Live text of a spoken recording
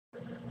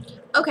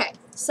Okay,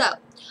 so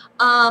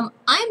I'm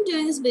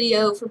doing this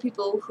video for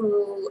people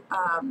who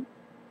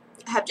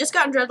have just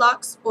gotten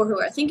dreadlocks or who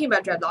are thinking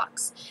about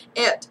dreadlocks,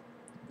 and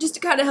just to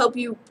kind of help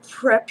you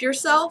prep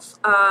yourself,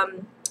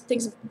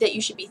 things that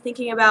you should be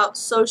thinking about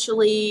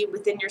socially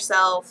within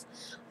yourself,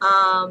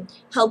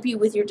 help you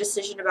with your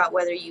decision about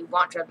whether you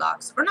want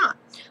dreadlocks or not.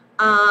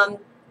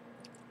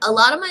 A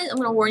lot of my, I'm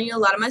going to warn you, a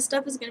lot of my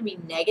stuff is going to be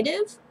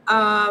negative.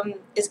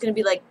 It's going to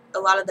be like a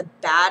lot of the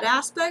bad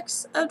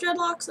aspects of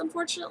dreadlocks,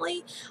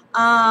 unfortunately,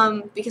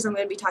 because I'm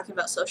going to be talking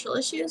about social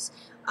issues.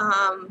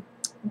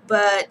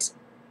 But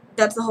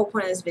that's the whole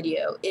point of this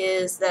video,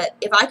 is that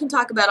if I can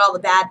talk about all the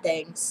bad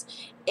things,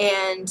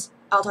 and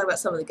I'll talk about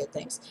some of the good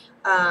things,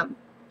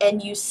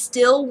 and you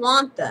still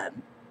want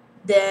them,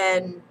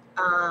 then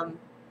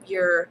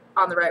you're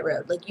on the right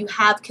road. Like, you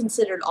have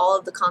considered all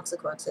of the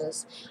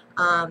consequences,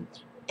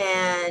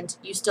 and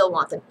you still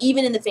want them,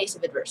 even in the face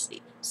of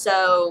adversity.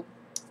 So,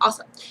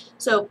 awesome.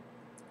 So,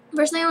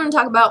 first thing I want to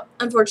talk about,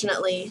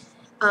 unfortunately,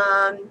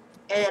 and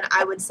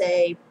I would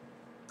say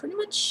pretty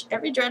much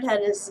every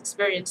dreadhead has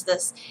experienced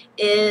this,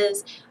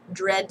 is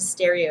dread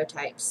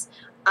stereotypes.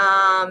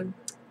 And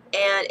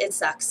it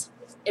sucks.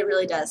 It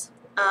really does.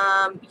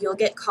 You'll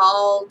get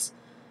called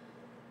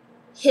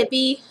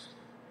hippie,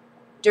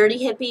 dirty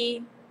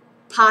hippie,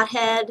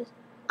 pothead,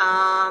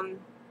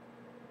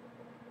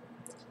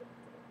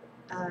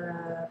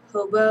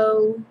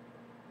 hobo,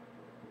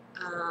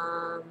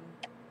 a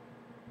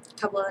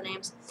couple other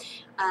names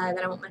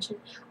that I won't mention.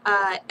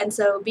 And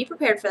so be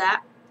prepared for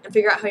that and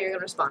figure out how you're going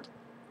to respond.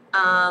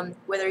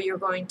 Whether you're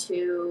going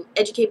to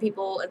educate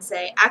people and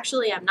say,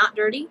 actually, I'm not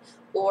dirty,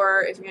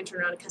 or if you're going to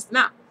turn around and cuss them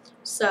out.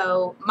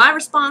 So my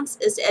response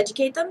is to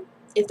educate them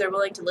if they're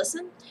willing to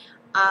listen,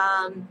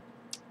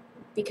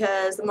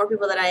 because the more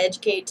people that I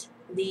educate,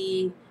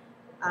 the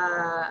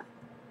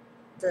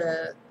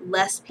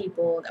less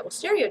people that will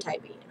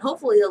stereotype me, and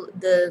hopefully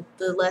the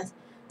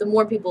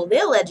more people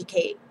they'll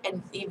educate,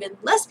 and even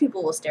less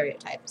people will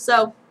stereotype.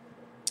 So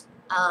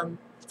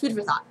food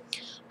for thought.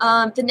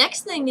 The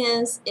next thing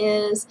is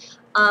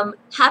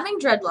having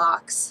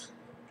dreadlocks,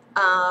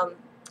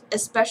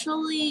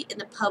 especially in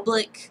the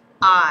public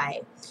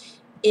eye,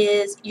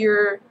 is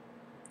you're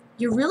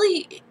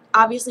really,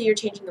 obviously you're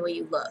changing the way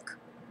you look,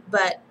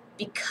 but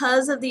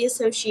because of the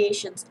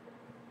associations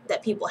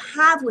that people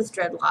have with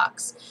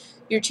dreadlocks,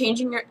 you're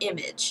changing your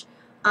image.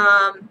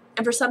 And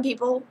for some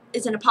people,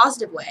 it's in a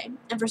positive way,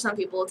 and for some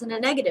people, it's in a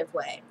negative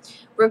way.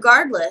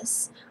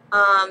 Regardless,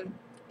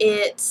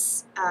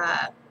 it's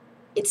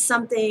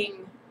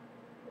something,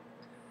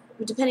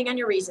 depending on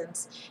your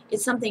reasons,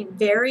 it's something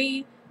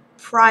very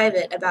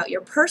private about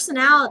your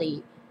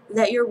personality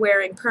that you're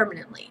wearing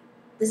permanently.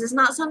 This is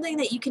not something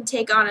that you can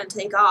take on and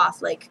take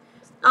off. Like,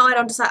 oh, I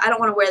don't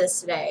want to wear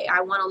this today.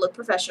 I want to look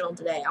professional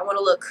today. I want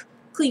to look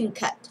clean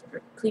cut.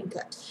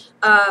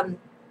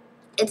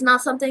 It's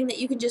not something that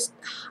you can just,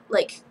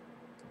 like,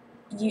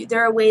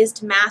 there are ways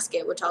to mask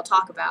it, which I'll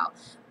talk about.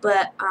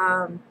 But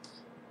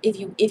if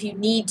you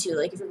need to,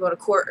 like if you're going to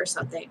court or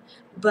something.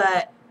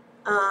 But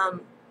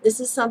this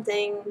is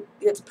something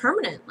that's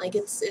permanent. Like,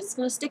 it's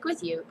going to stick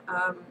with you,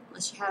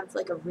 unless you have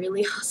like a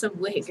really awesome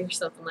wig or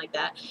something like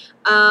that.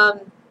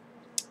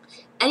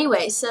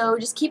 Anyway, so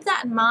just keep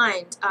that in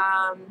mind.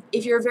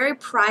 If you're a very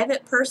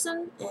private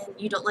person and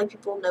you don't like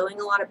people knowing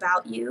a lot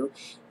about you,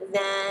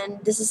 then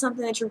this is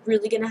something that you're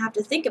really going to have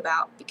to think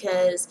about,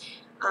 because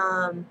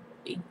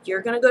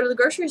you're going to go to the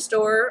grocery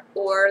store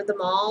or the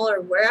mall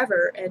or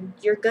wherever, and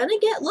you're going to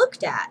get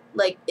looked at.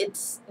 Like,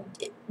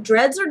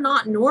 dreads are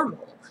not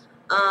normal.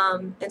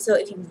 And so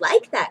if you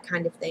like that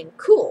kind of thing,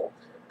 cool.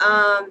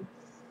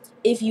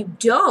 If you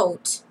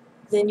don't,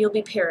 then you'll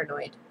be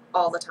paranoid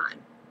all the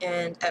time.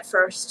 And at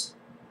first,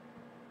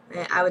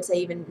 I would say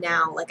even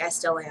now, like I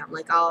still am.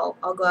 Like, I'll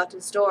go out to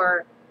the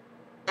store,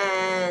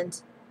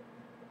 and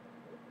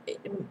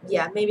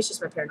yeah, maybe it's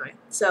just my paranoia.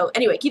 So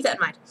anyway, keep that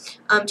in mind.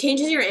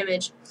 Changes your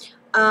image.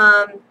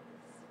 I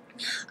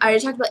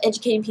already talked about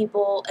educating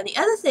people, and the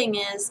other thing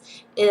is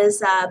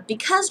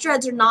because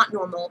dreads are not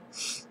normal,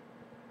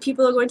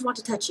 people are going to want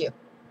to touch you.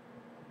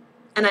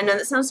 And I know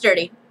that sounds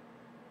dirty,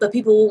 but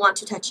people will want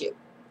to touch you.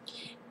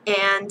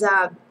 And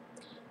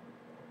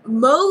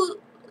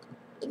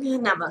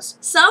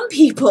some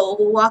people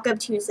will walk up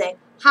to you and say,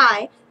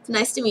 "Hi, it's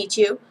nice to meet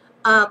you.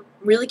 I'm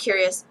really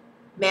curious.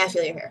 May I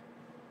feel your hair?"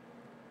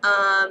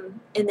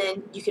 And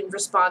then you can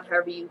respond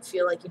however you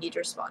feel like you need to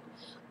respond.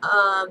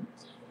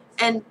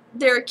 And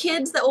there are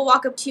kids that will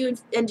walk up to you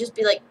and just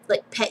be like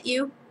pet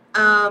you.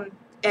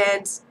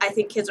 And I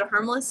think kids are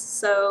harmless,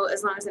 so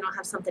as long as they don't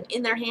have something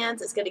in their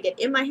hands that's going to get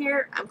in my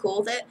hair, I'm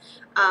cool with it.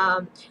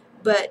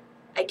 But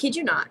I kid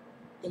you not,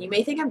 and you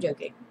may think I'm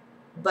joking,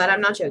 but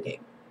I'm not joking.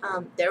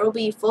 There will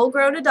be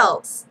full-grown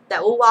adults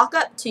that will walk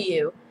up to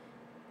you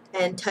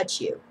and touch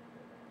you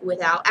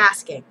without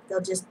asking.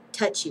 They'll just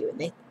touch you,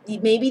 and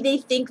maybe they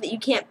think that you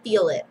can't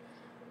feel it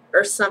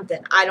or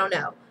something. I don't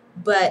know,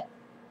 but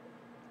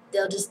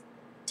they'll just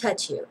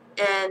touch you,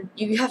 and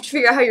you have to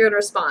figure out how you're going to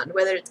respond,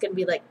 whether it's going to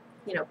be like,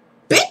 you know,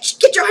 "Bitch,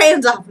 get your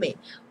hands off me,"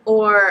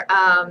 or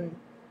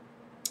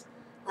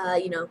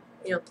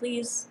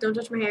please don't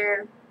touch my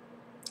hair.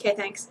 Okay,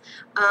 thanks.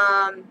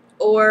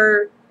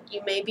 Or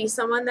you may be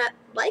someone that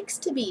likes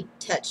to be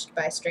touched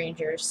by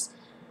strangers.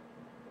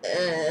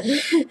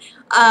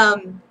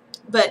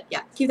 But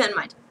yeah, keep that in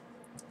mind.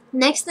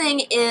 Next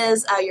thing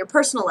is your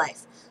personal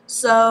life.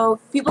 So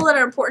people that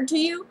are important to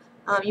you,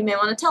 you may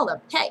want to tell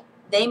them, hey,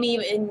 they may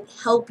even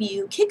help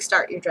you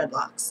kickstart your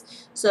dreadlocks.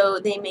 So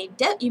you may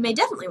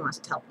definitely want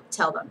to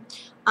tell them.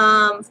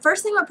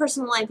 First thing about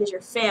personal life is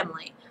your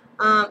family.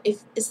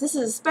 If this is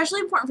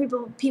especially important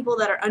for people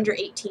that are under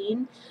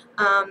 18,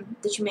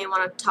 that you may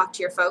want to talk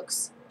to your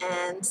folks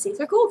and see if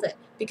they're cool with it.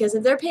 Because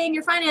if they're paying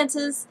your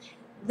finances,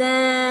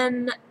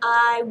 then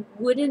I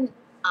wouldn't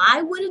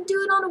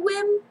do it on a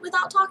whim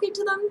without talking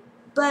to them,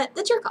 but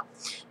that's your call.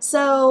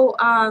 So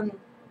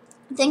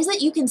things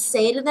that you can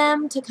say to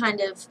them to kind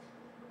of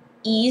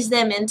ease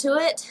them into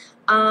it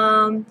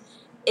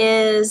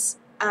is,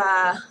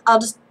 I'll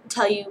just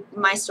tell you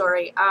my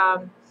story.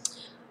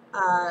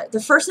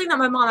 The first thing that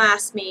my mom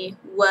asked me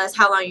was,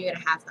 how long are you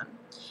going to have them?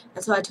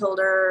 And so I told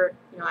her,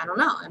 I don't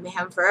know, I may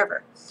have them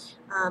forever.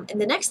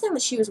 And the next thing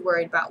that she was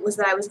worried about was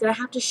that I was going to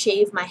have to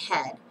shave my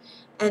head.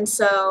 And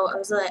so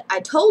I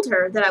told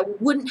her that I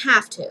wouldn't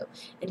have to.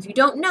 And if you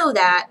don't know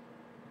that,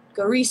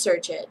 go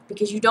research it,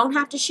 because you don't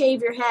have to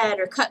shave your head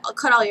or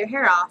cut all your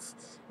hair off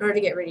in order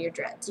to get rid of your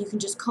dreads. You can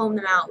just comb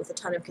them out with a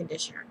ton of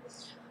conditioner,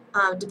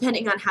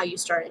 depending on how you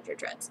started your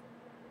dreads.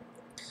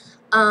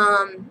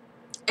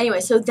 Anyway,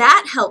 so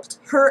that helped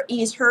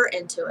ease her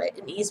into it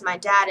and ease my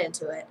dad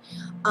into it.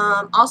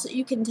 Also,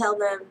 you can tell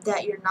them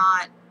that you're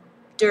not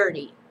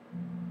dirty,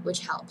 which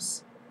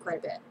helps quite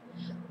a bit.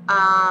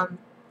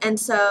 And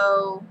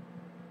so,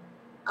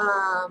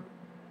 tell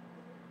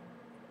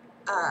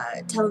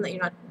them that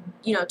you're not,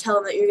 tell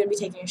them that you're going to be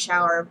taking a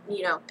shower,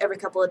 every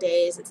couple of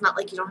days. It's not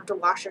like you don't have to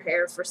wash your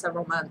hair for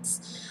several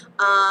months.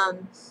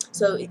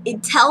 So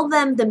tell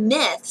them the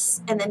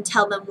myths and then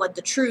tell them what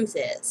the truth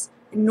is.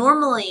 And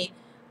normally,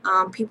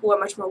 people are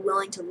much more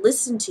willing to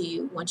listen to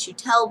you once you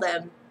tell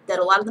them that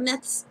a lot of the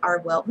myths are,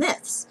 well,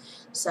 myths.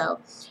 So,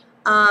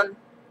 and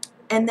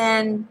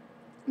then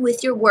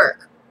with your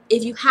work,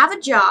 if you have a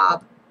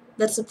job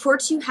that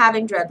supports you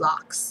having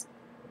dreadlocks,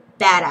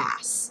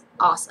 badass,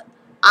 awesome.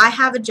 I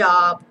have a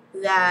job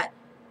that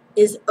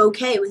is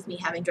okay with me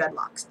having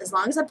dreadlocks, as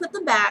long as I put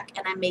them back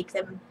and I make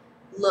them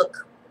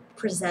look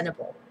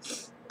presentable.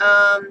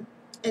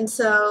 And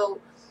so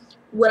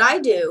what I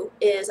do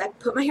is I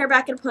put my hair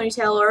back in a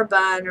ponytail or a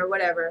bun or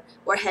whatever,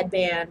 or a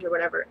headband or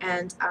whatever,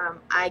 and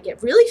I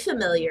get really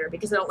familiar,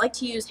 because I don't like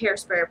to use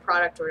hairspray or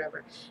product or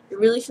whatever, get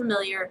really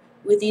familiar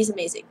with these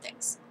amazing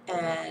things,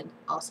 and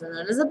also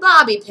known as a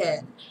bobby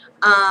pin.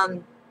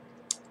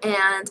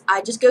 And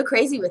I just go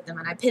crazy with them,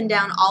 and I pin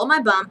down all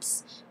my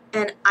bumps,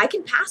 and I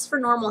can pass for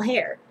normal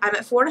hair. I'm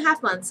at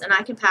 4.5 months, and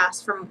I can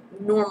pass from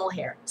normal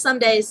hair. Some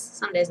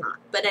days not,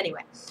 but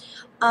anyway.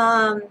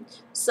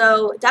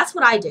 So that's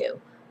what I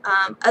do.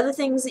 Other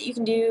things that you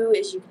can do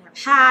is you can have a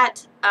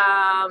hat.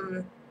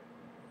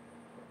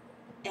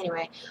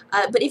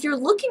 But if you're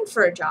looking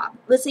for a job,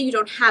 let's say you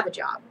don't have a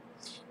job,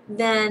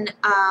 then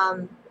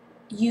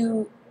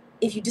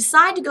if you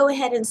decide to go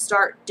ahead and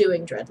start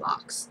doing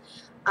dreadlocks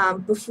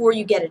before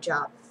you get a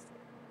job,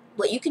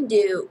 what you can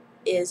do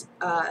is,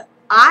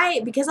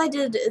 because I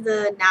did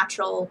the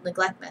natural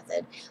neglect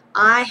method,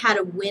 I had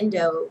a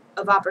window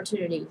of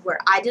opportunity where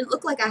I didn't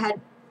look like I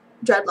had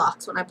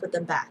dreadlocks when I put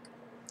them back.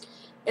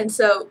 And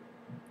so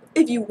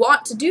if you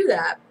want to do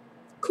that,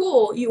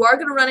 cool, you are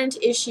going to run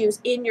into issues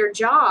in your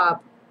job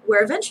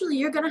where eventually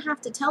you're going to have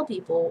to tell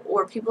people,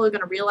 or people are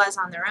going to realize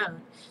on their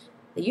own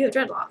that you have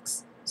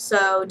dreadlocks.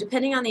 So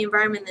depending on the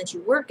environment that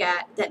you work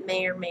at, that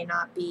may or may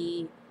not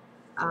be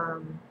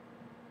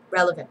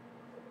relevant.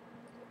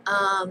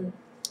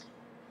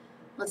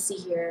 Let's see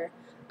here.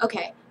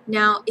 Okay,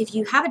 now if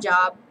you have a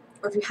job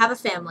or if you have a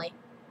family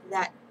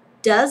that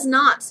does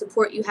not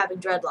support you having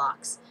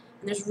dreadlocks,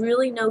 and there's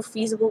really no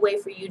feasible way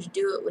for you to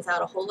do it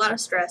without a whole lot of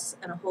stress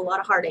and a whole lot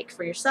of heartache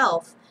for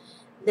yourself,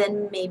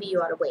 then maybe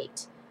you ought to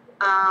wait.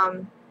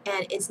 And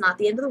it's not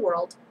the end of the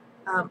world.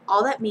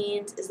 All that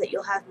means is that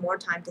you'll have more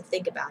time to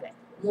think about it,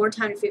 more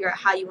time to figure out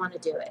how you want to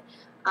do it.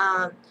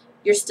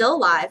 You're still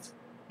alive.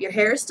 Your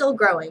hair is still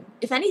growing.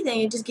 If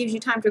anything, it just gives you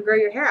time to grow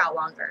your hair out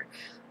longer.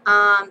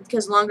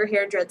 Because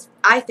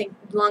I think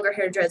longer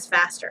hair dreads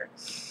faster.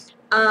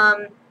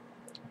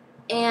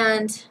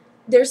 And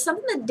there's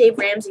something that Dave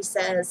Ramsey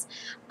says.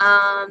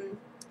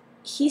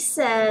 He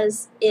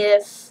says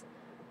if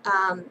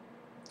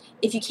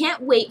you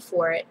can't wait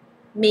for it,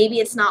 maybe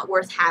it's not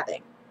worth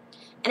having.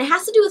 And it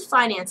has to do with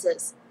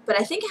finances, but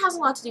I think it has a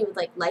lot to do with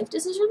like life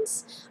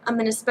decisions,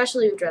 and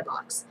especially with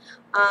dreadlocks.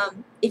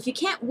 If you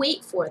can't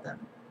wait for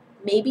them,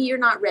 maybe you're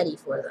not ready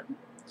for them.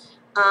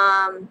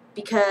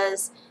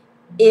 Because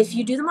if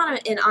you do them on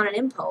an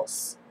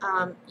impulse,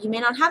 you may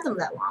not have them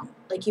that long.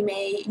 Like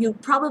you'll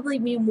probably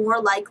be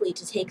more likely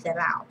to take them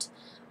out.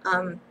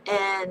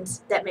 And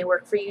that may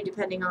work for you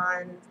depending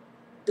on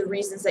the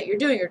reasons that you're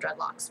doing your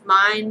dreadlocks.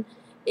 Mine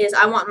is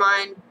I want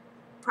mine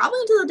probably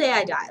until the day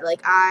I die.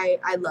 Like,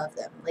 I love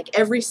them. Like,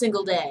 every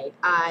single day,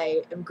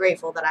 I am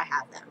grateful that I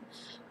have them.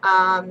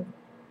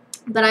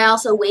 But I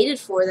also waited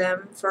for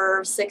them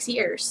for 6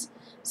 years.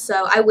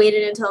 So I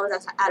waited until I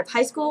was out of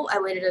high school. I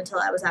waited until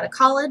I was out of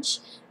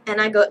college,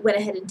 and I went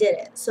ahead and did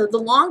it. So the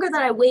longer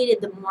that I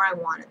waited, the more I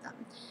wanted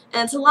them.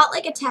 And it's a lot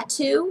like a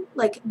tattoo.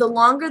 Like, the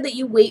longer that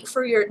you wait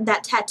for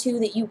that tattoo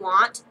that you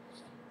want,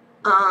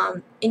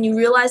 and you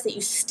realize that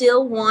you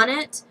still want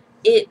it,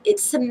 it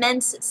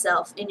cements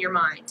itself in your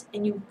mind,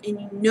 and you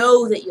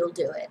know that you'll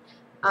do it,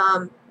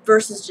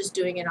 versus just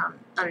doing it on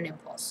an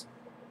impulse.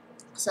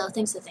 So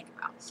things to think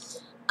about.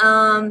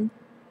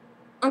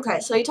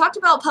 Okay, so you talked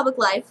about public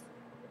life.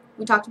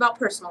 We talked about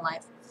personal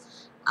life.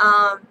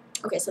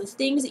 Okay, so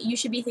things that you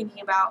should be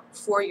thinking about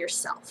for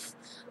yourself.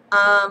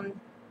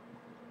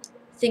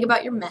 Think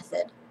about your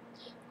method.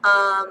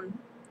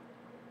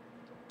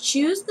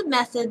 Choose the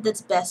method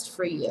that's best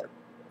for you.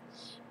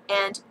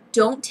 And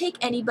don't take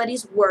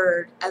anybody's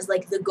word as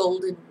like the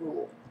golden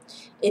rule.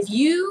 If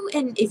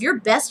your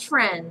best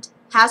friend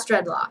has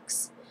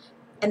dreadlocks,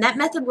 and that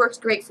method works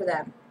great for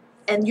them,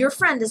 and your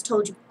friend has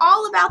told you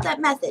all about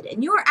that method,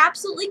 and you are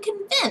absolutely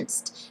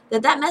convinced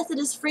that that method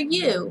is for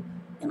you,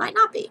 it might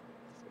not be.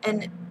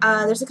 And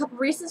there's a couple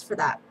reasons for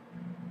that.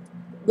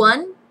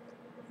 One,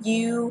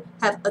 you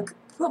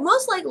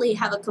most likely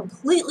have a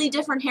completely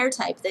different hair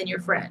type than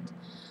your friend.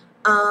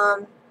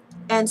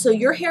 And so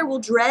your hair will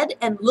dread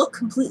and look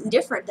completely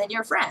different than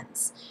your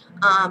friend's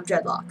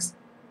dreadlocks.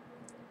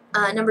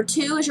 Number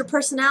two is your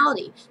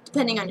personality,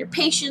 depending on your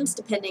patience,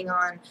 depending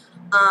on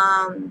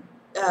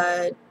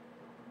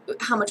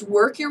how much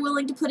work you're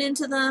willing to put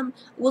into them,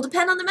 will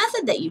depend on the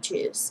method that you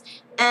choose.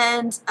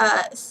 And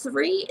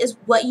three is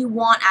what you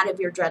want out of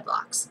your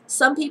dreadlocks.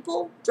 Some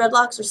people,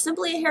 dreadlocks are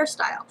simply a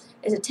hairstyle.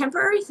 It's a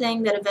temporary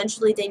thing that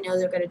eventually they know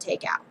they're going to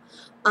take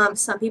out.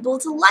 Some people,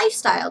 it's a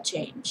lifestyle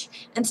change.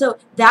 And so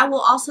that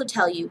will also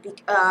tell you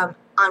on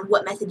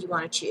what method you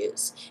want to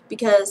choose.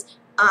 Because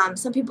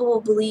some people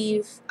will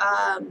believe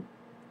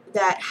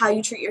that how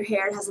you treat your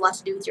hair has a lot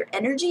to do with your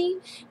energy.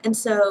 And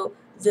so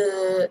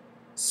the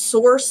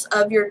source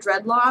of your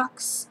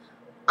dreadlocks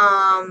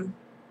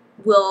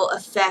will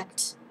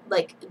affect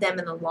like them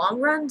in the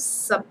long run,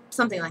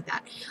 something like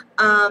that.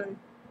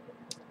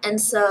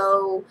 And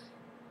so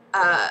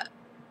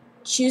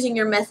choosing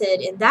your method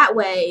in that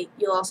way,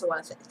 you'll also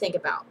want to think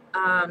about.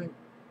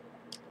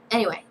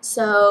 Anyway,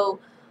 so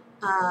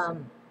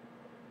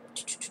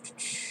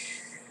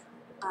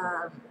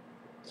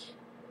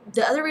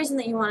the other reason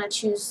that you want to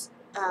choose,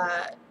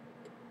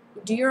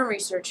 do your own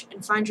research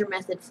and find your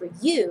method for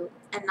you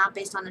and not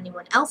based on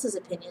anyone else's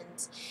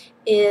opinions,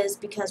 is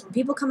because when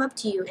people come up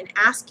to you and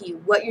ask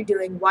you what you're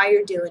doing, why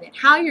you're doing it,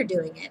 how you're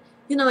doing it,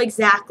 you know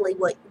exactly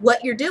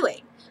what you're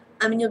doing.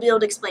 I mean, you'll be able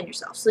to explain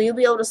yourself, so you'll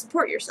be able to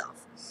support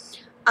yourself.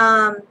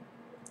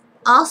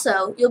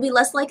 Also, you'll be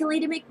less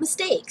likely to make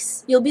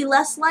mistakes. You'll be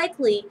less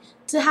likely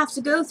to have to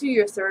go through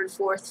your third,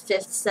 fourth,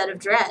 fifth set of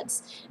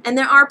dreads. And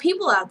there are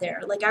people out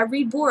there, like I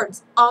read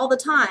boards all the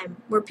time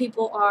where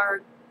people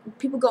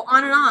go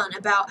on and on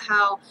about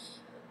how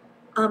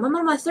I'm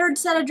on my third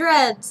set of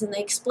dreads, and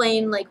they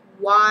explain like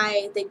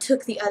why they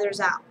took the others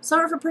out. Some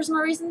are for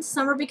personal reasons,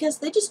 some are because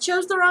they just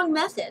chose the wrong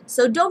method.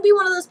 So don't be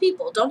one of those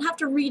people. Don't have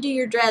to redo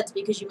your dreads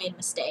because you made a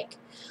mistake.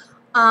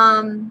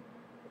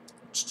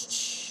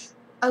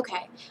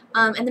 Okay,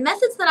 and the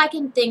methods that I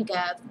can think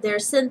of,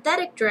 there's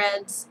synthetic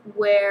dreads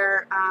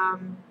where,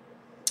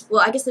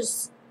 well, I guess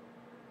there's,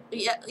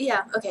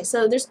 yeah, okay,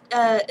 so there's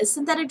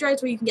synthetic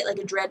dreads where you can get like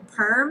a dread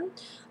perm.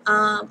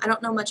 I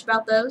don't know much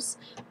about those.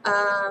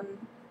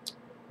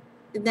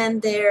 Then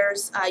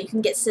there's, you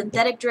can get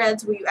synthetic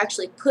dreads where you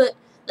actually put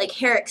like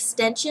hair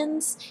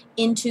extensions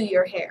into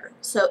your hair.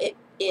 So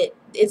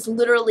it's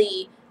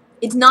literally,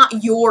 it's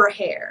not your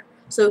hair.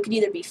 So it could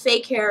either be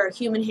fake hair or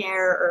human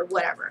hair or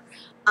whatever.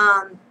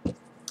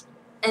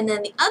 And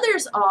then the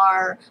others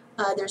are,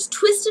 there's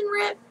twist and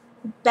rip,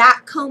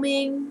 back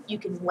combing, you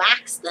can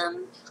wax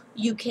them,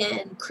 you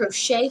can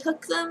crochet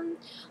hook them,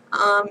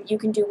 you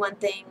can do one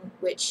thing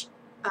which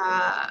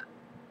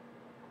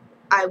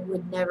I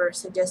would never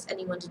suggest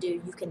anyone to do.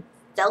 You can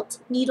felt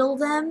needle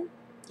them.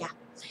 Yeah.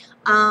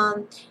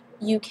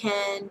 You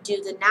can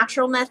do the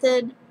natural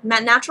method.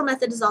 Natural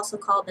method is also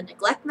called the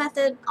neglect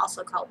method,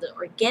 also called the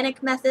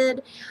organic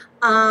method.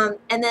 And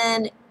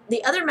then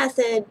the other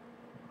method,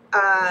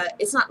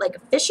 it's not like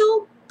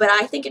official, but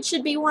I think it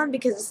should be one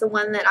because it's the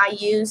one that I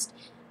used,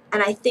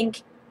 and I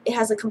think it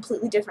has a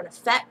completely different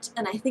effect,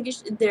 and I think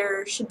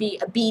there should be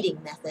a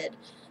beading method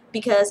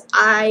because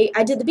I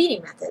did the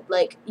beading method.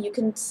 Like, you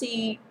can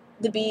see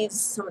the beads,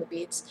 some of the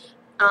beads,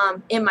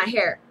 in my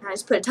hair. And I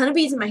just put a ton of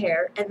beads in my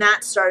hair, and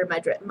that started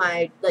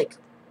my like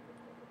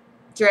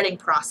dreading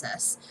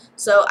process.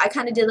 So I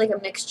kind of did like a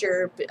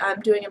mixture.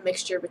 I'm doing a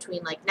mixture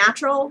between like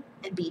natural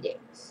and beading.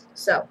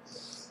 So,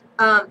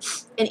 and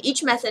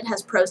each method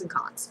has pros and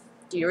cons.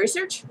 Do your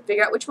research,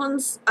 figure out which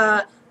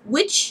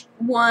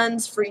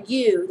ones for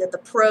you that the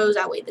pros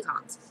outweigh the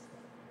cons.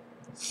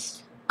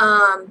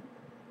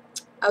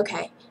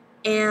 Okay,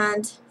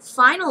 and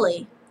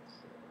finally,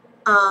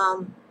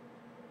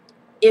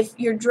 If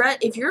you're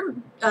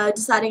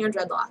deciding on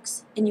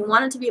dreadlocks and you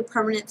want it to be a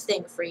permanent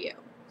thing for you,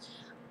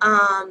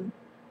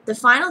 the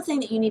final thing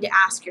that you need to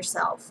ask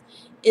yourself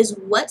is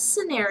what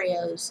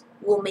scenarios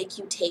will make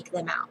you take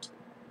them out.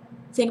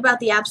 Think about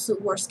the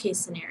absolute worst case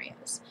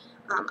scenarios.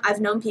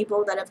 I've known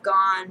people that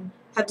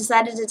have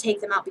decided to take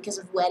them out because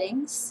of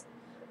weddings,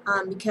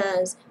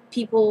 because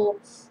people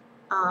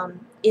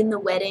in the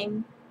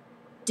wedding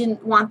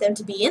didn't want them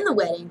to be in the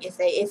wedding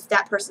if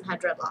that person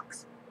had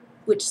dreadlocks,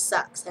 which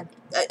sucks. And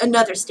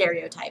another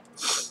stereotype.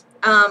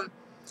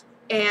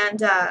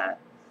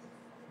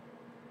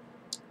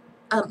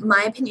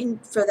 My opinion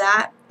for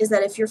that is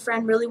that if your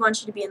friend really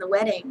wants you to be in the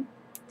wedding,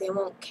 they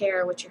won't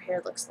care what your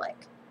hair looks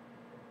like.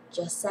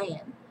 Just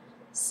saying.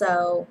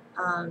 So,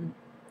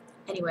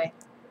 anyway.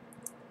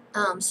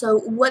 So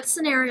what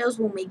scenarios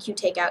will make you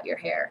take out your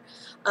hair?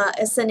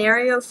 A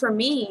scenario for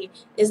me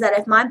is that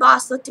if my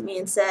boss looked at me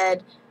and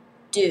said,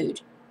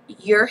 dude,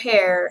 your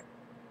hair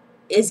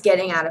is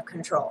getting out of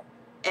control,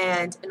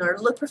 and in order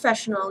to look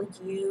professional,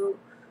 you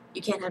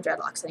can't have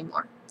dreadlocks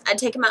anymore. I'd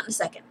take them out in a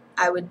second.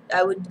 I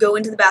would go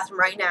into the bathroom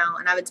right now,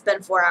 and I would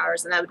spend 4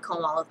 hours, and I would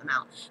comb all of them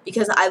out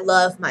because I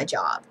love my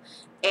job,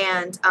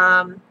 and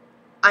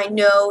I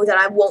know that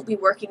I won't be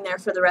working there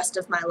for the rest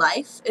of my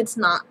life. It's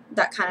not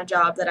that kind of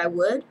job that I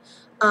would,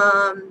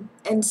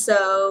 and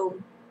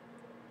so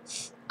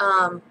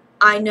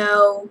I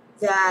know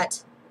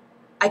that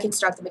I can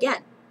start them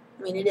again.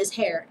 I mean, it is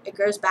hair; it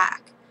grows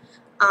back.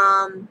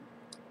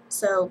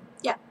 So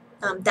yeah,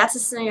 that's a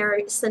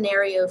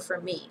scenario for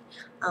me.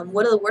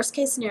 What are the worst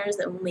case scenarios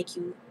that will make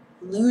you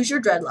lose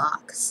your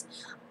dreadlocks?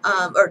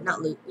 Or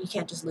not lose, you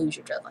can't just lose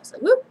your dreadlocks,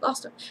 like, whoop,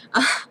 lost them.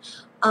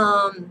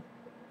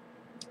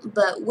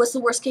 But what's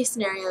the worst case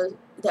scenario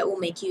that will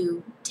make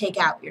you take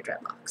out your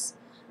dreadlocks?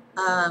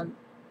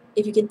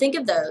 If you can think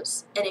of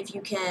those, and if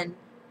you can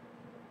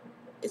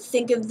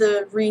think of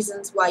the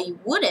reasons why you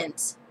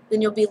wouldn't,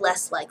 then you'll be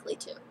less likely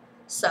to.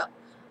 So,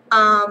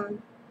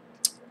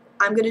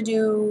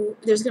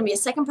 there's going to be a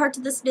second part to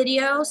this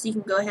video, so you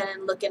can go ahead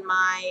and look in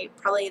my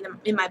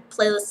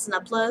playlists and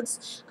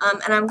uploads,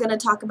 and I'm going to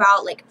talk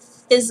about like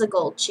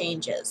physical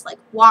changes, like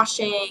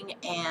washing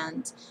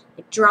and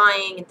like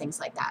drying and things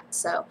like that.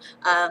 So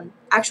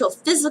actual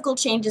physical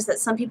changes that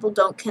some people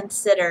don't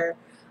consider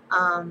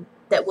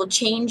that will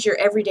change your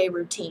everyday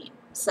routine.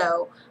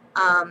 So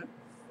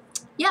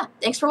yeah,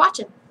 thanks for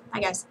watching. Bye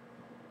guys.